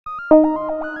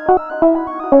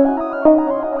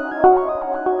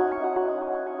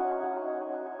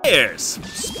Here's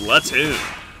Splatoon.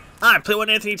 I play one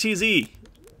AnthonyTZ.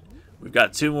 We've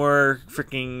got 2 more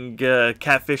freaking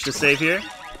catfish to save here.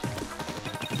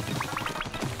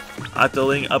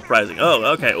 Octoling Uprising. Oh,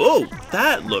 okay. Oh,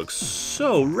 that looks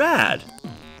so rad.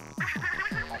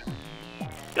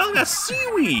 Y'all got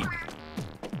seaweed.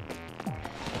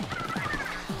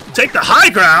 Take the high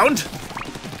ground.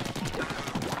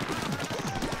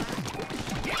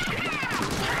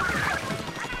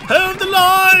 Hold the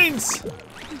lines.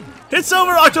 It's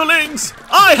over, Octolings.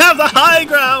 I have the high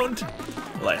ground.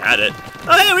 Well, I had it.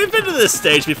 Oh, hey, we've been to this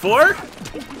stage before.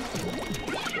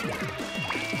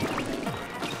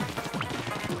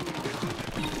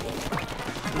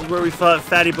 This is where we fought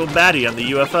Fatty Bombaddy on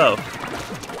the UFO.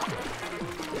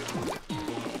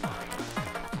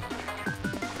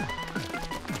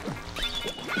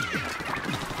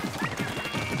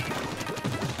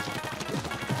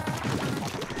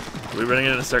 Are we running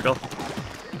in a circle?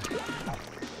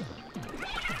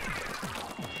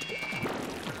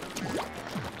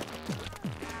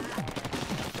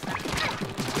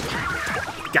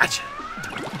 Gotcha.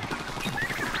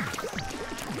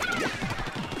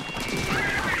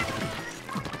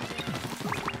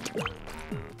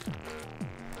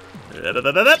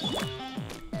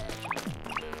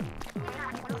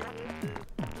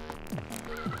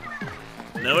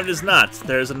 No, it is not.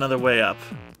 There's another way up.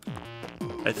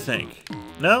 I think.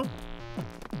 No?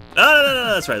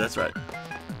 No, that's right, that's right.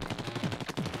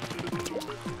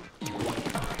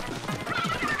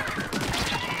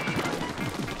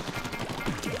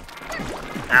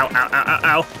 Ow, ow, ow, ow,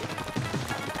 ow.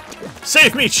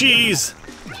 Save me, cheese!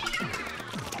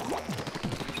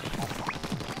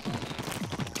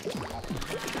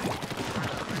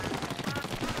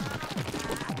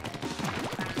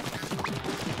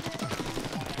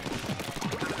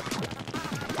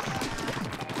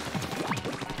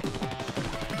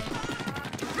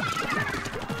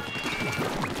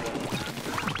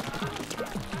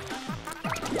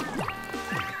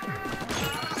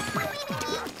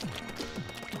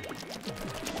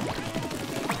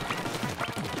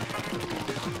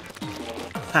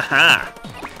 Haha!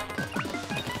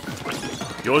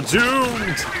 You're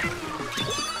doomed!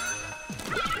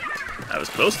 I was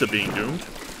close to being doomed.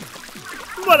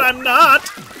 But I'm not!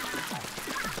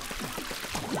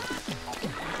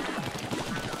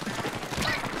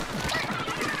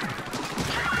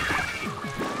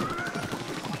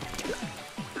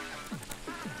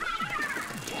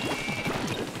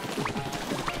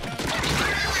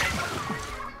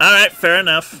 Alright, fair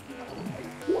enough.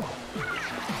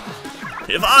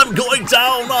 If I'm going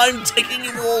down, I'm taking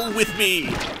you all with me!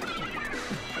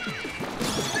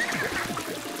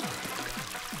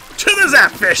 To the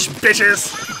zapfish,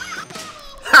 bitches!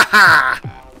 Haha!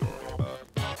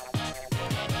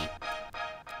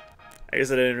 I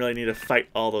guess I didn't really need to fight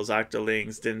all those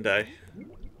octolings, didn't I?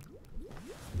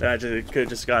 I could have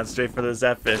just gone straight for the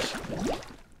zapfish.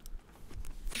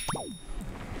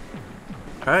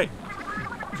 Alright.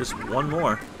 Just one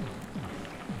more.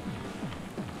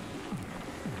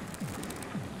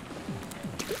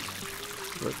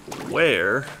 But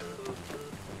where?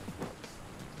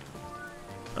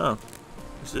 Oh,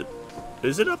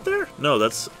 is it up there? No,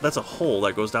 that's a hole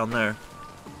that goes down there.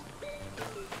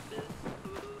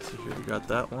 So here we got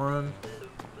that one.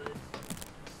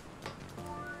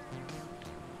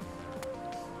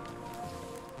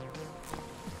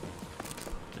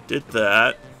 I did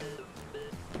that.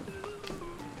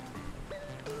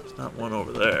 There's not one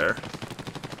over there.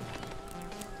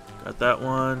 Got that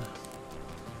one.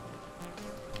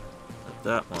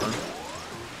 That one.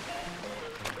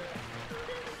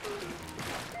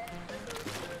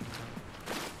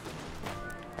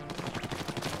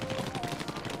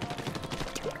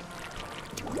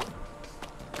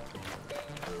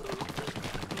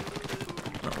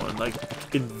 Not one like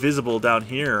invisible down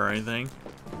here or anything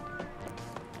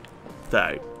that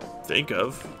I think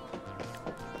of.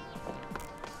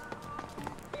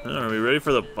 Are we ready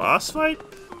for the boss fight?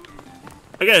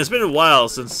 Again, it's been a while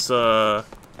since the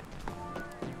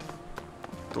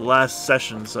last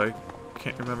session, so I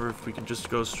can't remember if we can just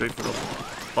go straight for the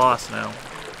boss now.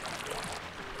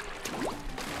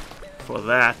 For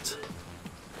that.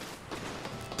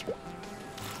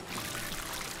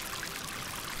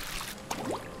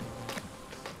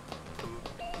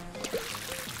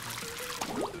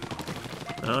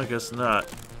 No, I guess not.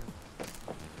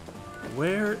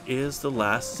 Where is the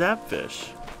last zapfish?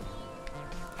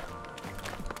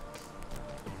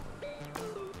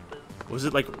 Was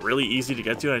it like really easy to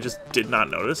get to and I just did not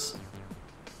notice?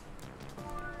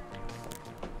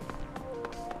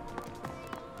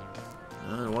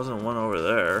 There wasn't one over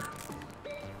there.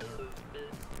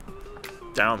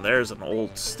 Down there's an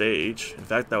old stage. In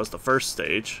fact, that was the first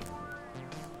stage.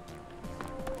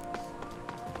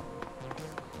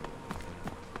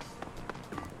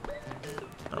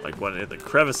 Not like one of the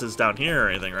crevices down here or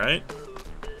anything, right?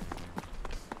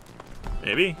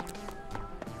 Maybe?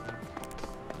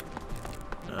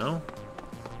 No?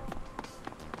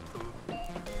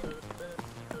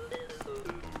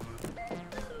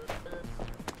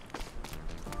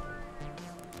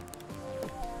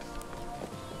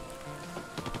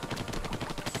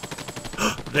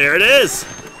 There it is!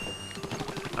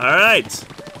 Alright.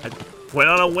 I went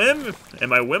on a whim, and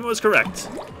my whim was correct.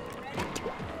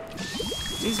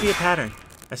 Seems to be a pattern.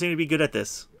 I seem to be good at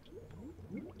this.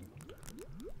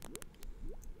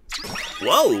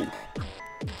 Whoa!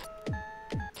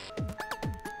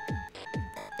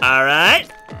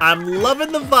 Alright. I'm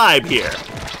loving the vibe here.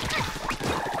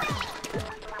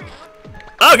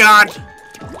 Oh god!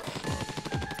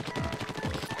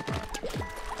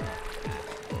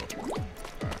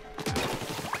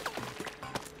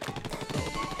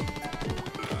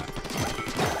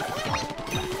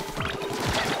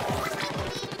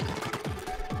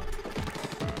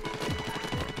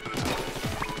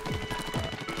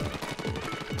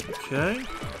 Okay.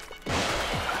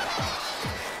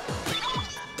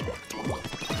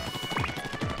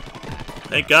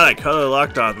 Thank God I color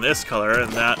locked on this color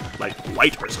and not like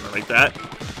white or something like that.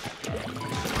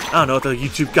 I don't know if the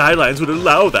YouTube guidelines would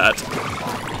allow that.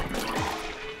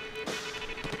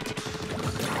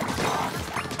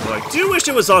 Well, I do wish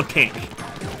it was on pink.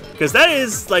 Because that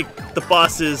is like the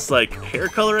boss's like hair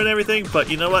color and everything, but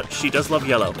you know what? She does love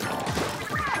yellow.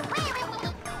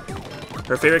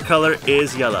 Her favorite color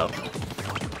is yellow.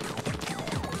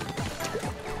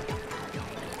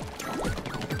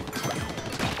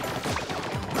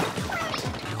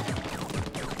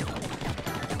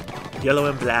 Yellow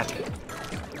and black.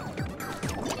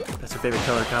 That's her favorite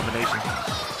color combination.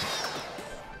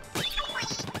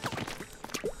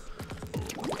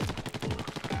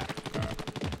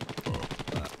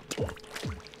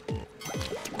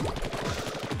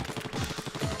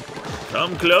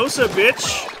 Come closer,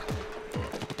 bitch!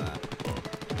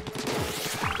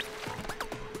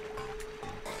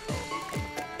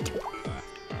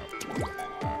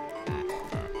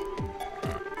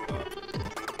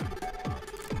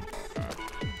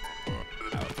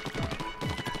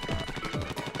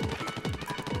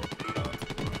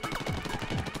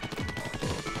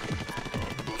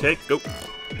 Okay, go.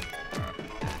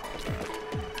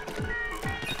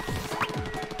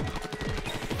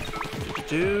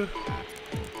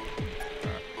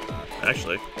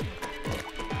 Actually.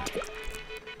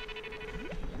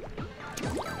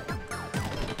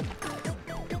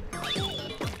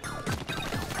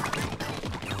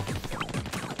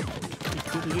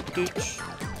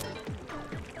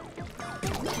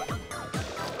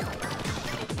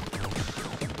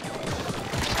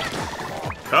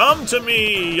 Come to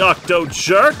me, octo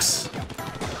jerks!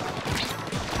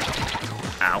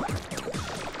 Ow.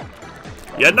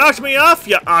 You knocked me off,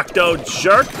 you octo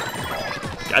jerk!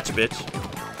 Gotcha, bitch.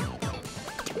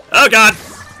 Oh god!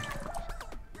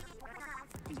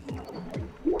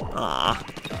 Aw.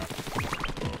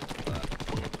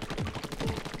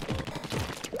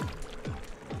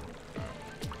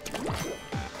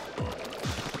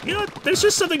 You know what? There's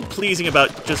just something pleasing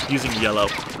about just using yellow.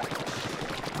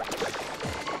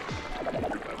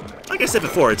 Like I said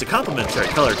before, it's a complementary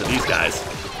color to these guys.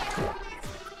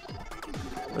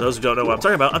 For those who don't know what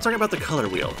I'm talking about the color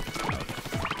wheel.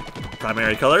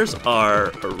 Primary colors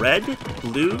are red,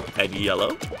 blue, and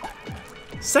yellow.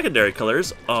 Secondary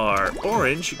colors are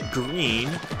orange, green,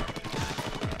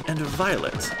 and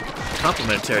violet.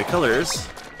 Complementary colors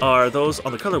are those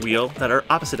on the color wheel that are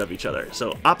opposite of each other.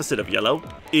 So opposite of yellow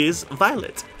is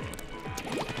violet.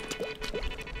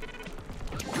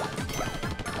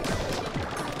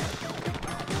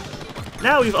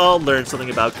 Now we've all learned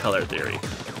something about color theory.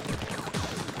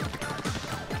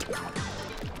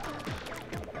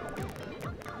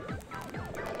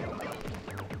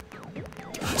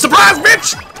 Surprise,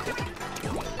 bitch!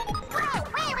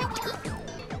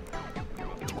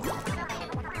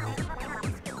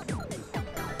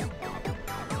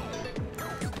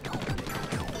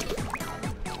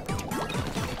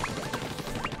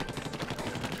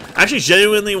 I actually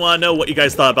genuinely want to know what you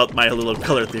guys thought about my little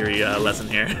color theory lesson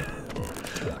here.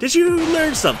 Did you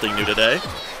learn something new today?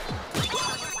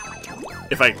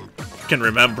 If I can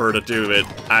remember to do it,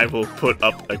 I will put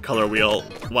up a color wheel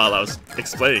while I was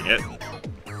explaining it.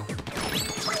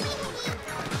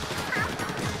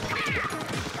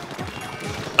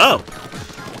 Oh!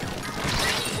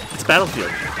 It's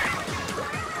Battlefield.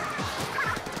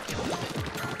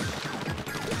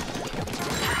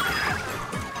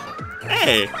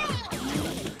 Hey!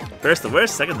 First the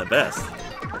worst, second the best.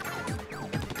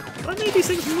 Why made these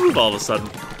things move all of a sudden?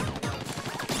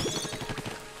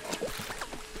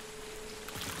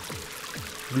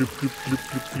 Bloop, bloop, bloop,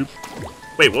 bloop,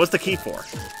 bloop. Wait, what was the key for?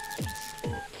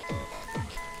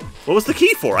 What was the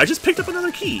key for? I just picked up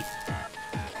another key.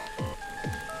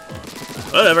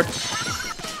 Whatever.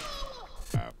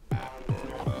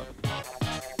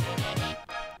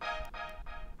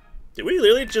 Did we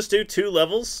literally just do 2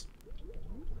 levels?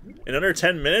 In under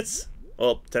 10 minutes?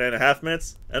 Well, 10.5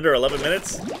 minutes? Under 11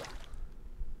 minutes?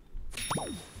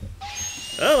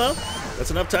 Oh well,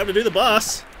 that's enough time to do the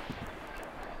boss.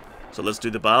 So let's do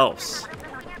the boss.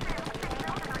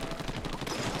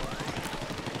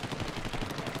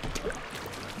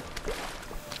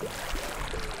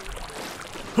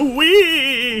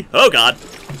 Whee! Oh god!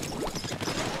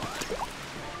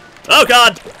 Oh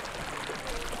god!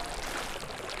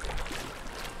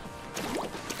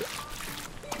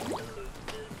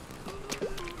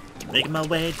 Making my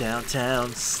way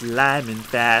downtown, sliming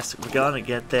fast. We're gonna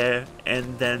get there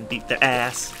and then beat their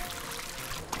ass.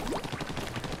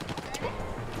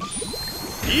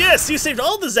 Yes, you saved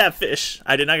all the Zapfish!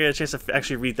 I did not get a chance to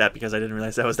actually read that because I didn't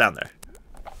realize that was down there.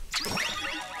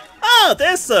 Oh,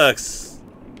 this looks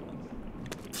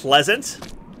pleasant.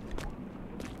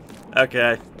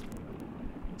 Okay.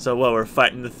 So what, we're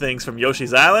fighting the things from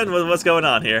Yoshi's Island? What's going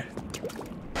on here?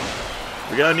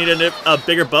 We're gonna need a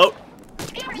bigger boat.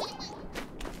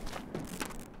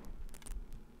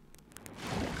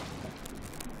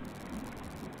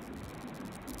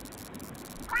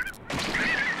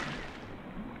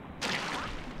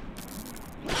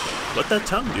 What'd that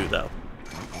tongue do, though?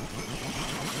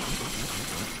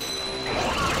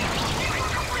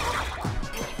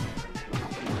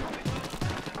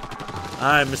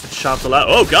 I'm Mr. Chompers.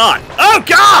 Oh god! Oh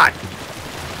god!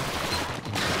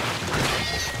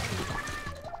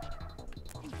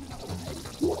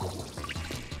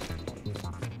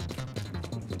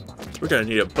 We're gonna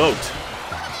need a boat.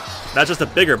 Not just a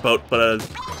bigger boat, but a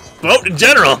boat in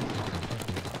general!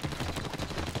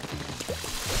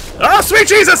 Oh, sweet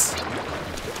Jesus!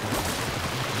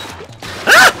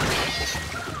 Ah!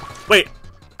 Wait,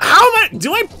 how am I?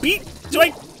 Do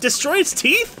I destroy its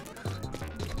teeth?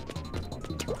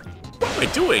 What am I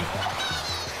doing?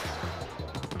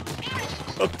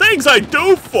 The things I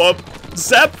do for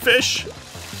Zapfish.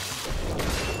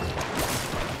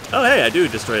 Oh, hey, I do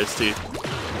destroy its teeth.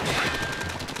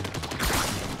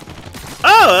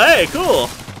 Oh, hey, cool.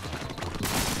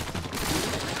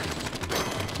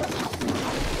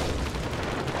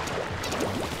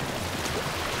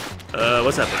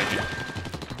 What's happening?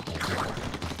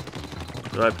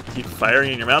 Do I keep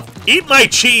firing in your mouth? Eat my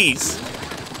cheese!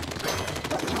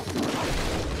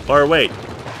 Or wait.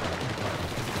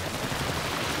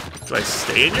 Do I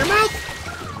stay in your mouth?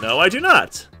 No, I do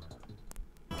not.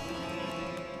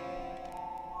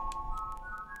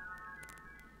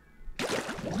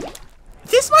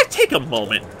 This might take a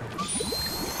moment.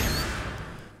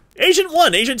 Agent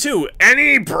 1, Agent 2,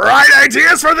 any bright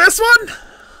ideas for this one?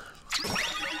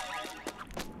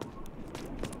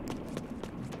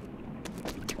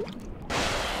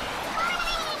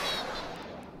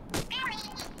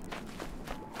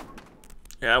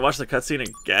 Yeah, I watched the cutscene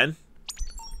again.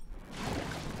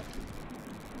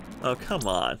 Oh, come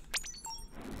on.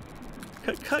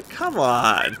 Come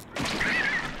on.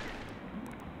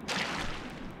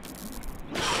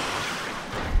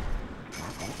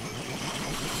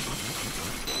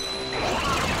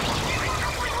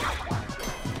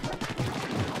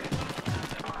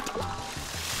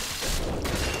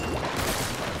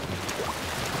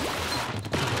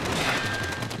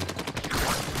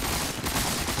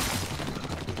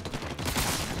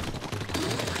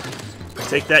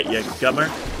 Take that, you gummer.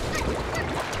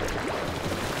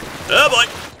 Oh boy!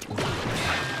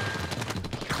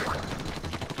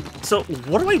 So,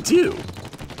 what do I do?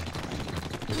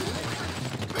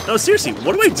 No, seriously,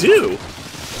 what do I do?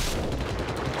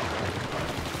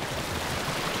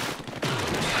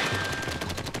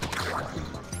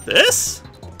 This?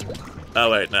 Oh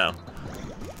wait, no.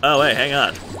 Oh wait, hang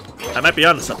on. I might be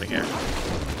onto something here.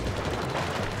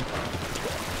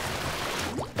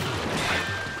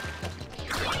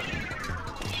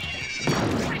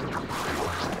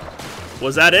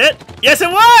 Was that it? Yes, it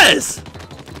was!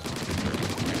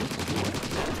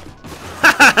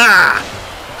 Ha ha ha!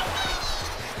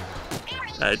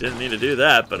 I didn't need to do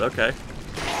that, but okay.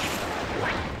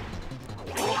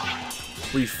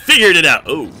 We figured it out!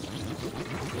 Ooh.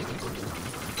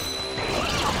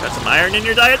 Got some iron in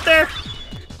your diet there?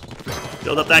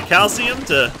 Build up that calcium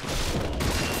to...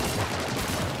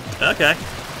 Okay.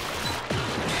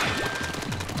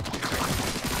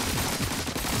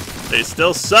 They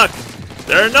still suck.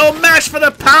 They're no match for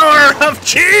the power of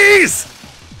cheese!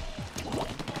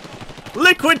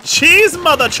 Liquid cheese,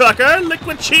 mother trucker!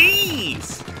 Liquid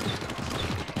cheese!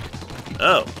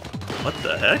 Oh, what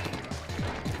the heck?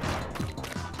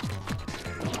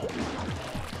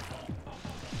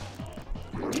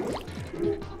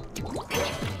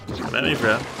 Come at me,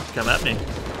 bro. Come at me.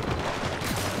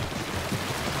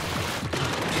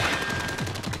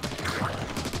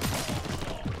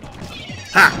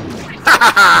 Ha! Ha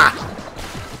ha ha!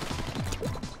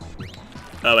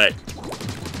 Oh, wait.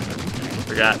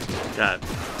 Forgot. God.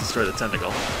 Destroy the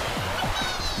tentacle.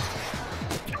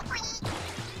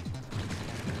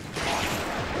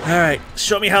 Alright,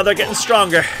 show me how they're getting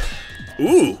stronger.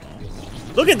 Ooh!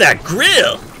 Look at that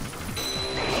grill!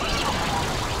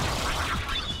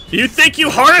 You think you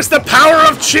harness the power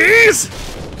of cheese?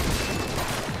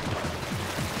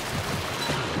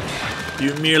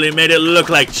 You merely made it look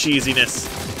like cheesiness.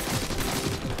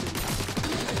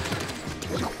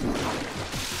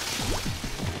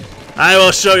 I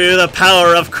will show you the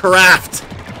power of craft.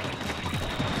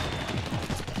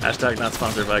 Hashtag not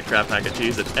sponsored by Kraft Mac and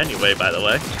Cheese in any way, by the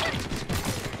way.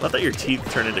 Love that your teeth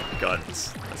turn into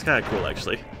guns. That's kind of cool,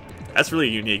 actually. That's really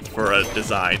unique for a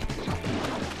design.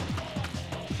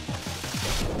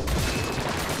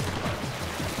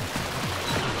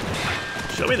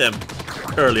 Show me them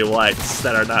early whites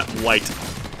that are not white.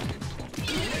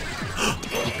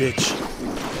 You bitch.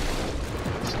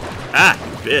 Ah,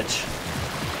 you bitch.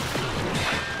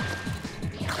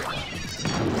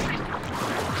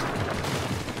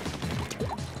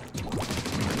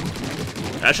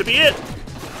 That should be it.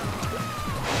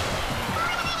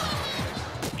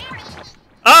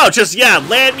 Oh, just, yeah,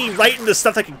 land me right into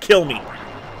stuff that can kill me.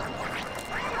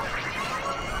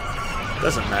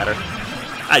 Doesn't matter.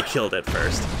 I killed it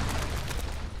first.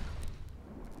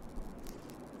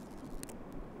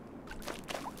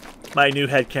 My new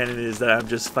headcanon is that I'm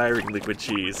just firing liquid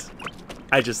cheese.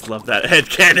 I just love that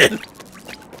headcanon.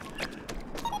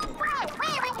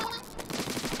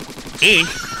 Ink?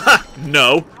 Ha!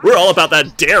 No, we're all about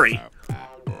that dairy.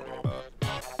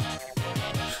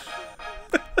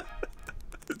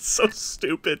 It's so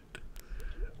stupid,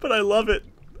 but I love it.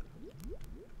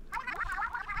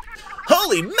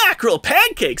 Holy mackerel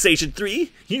pancakes, Agent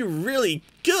 3! You're really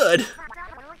good.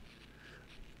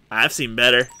 I've seen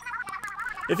better.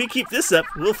 If you keep this up,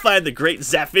 we'll find the great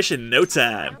Zapfish in no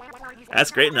time.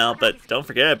 That's great and all, but don't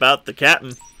forget about the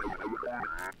captain.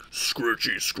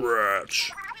 Scratchy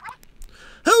scratch.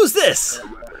 Who's this?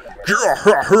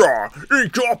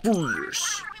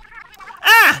 Chompers.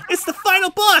 Ah! It's the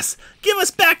final boss! Give us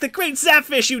back the great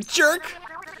Zapfish, you jerk!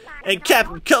 And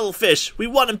Captain Cuttlefish, we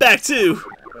want him back too!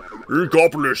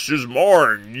 Chompers is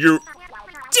mine, you...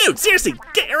 Dude, seriously,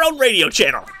 get your own radio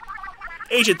channel!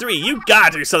 Agent 3, you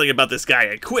gotta do something about this guy,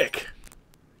 and quick!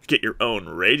 Get your own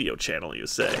radio channel, you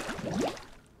say.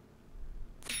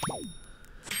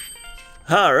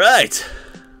 Alright.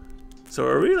 So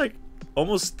are we, like,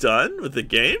 almost done with the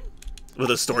game? With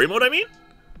the story mode, I mean?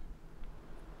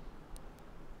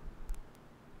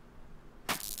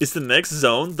 Is the next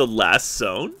zone the last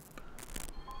zone?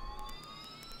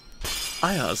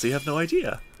 I honestly have no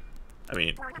idea. I mean,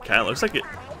 it kind of looks like it.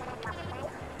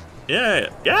 Yeah,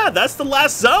 that's the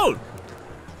last zone.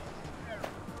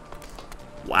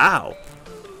 Wow.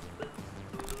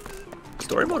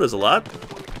 Story mode is a lot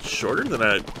shorter than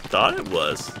I thought it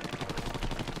was.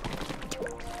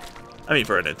 I mean,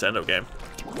 for a Nintendo game.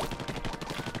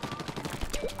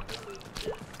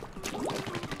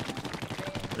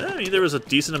 Yeah, I mean, there was a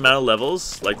decent amount of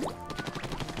levels. Like,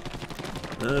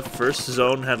 the first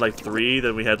zone had like 3,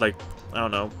 then we had like, I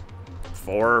don't know,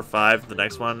 4 or 5 the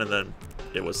next one, and then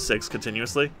it was 6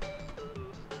 continuously.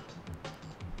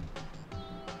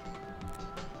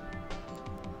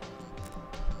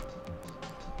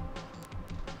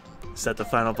 Is that the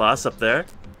final boss up there?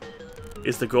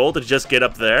 Is the goal to just get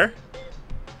up there?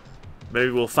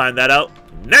 Maybe we'll find that out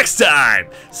next time!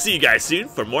 See you guys soon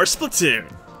for more Splatoon!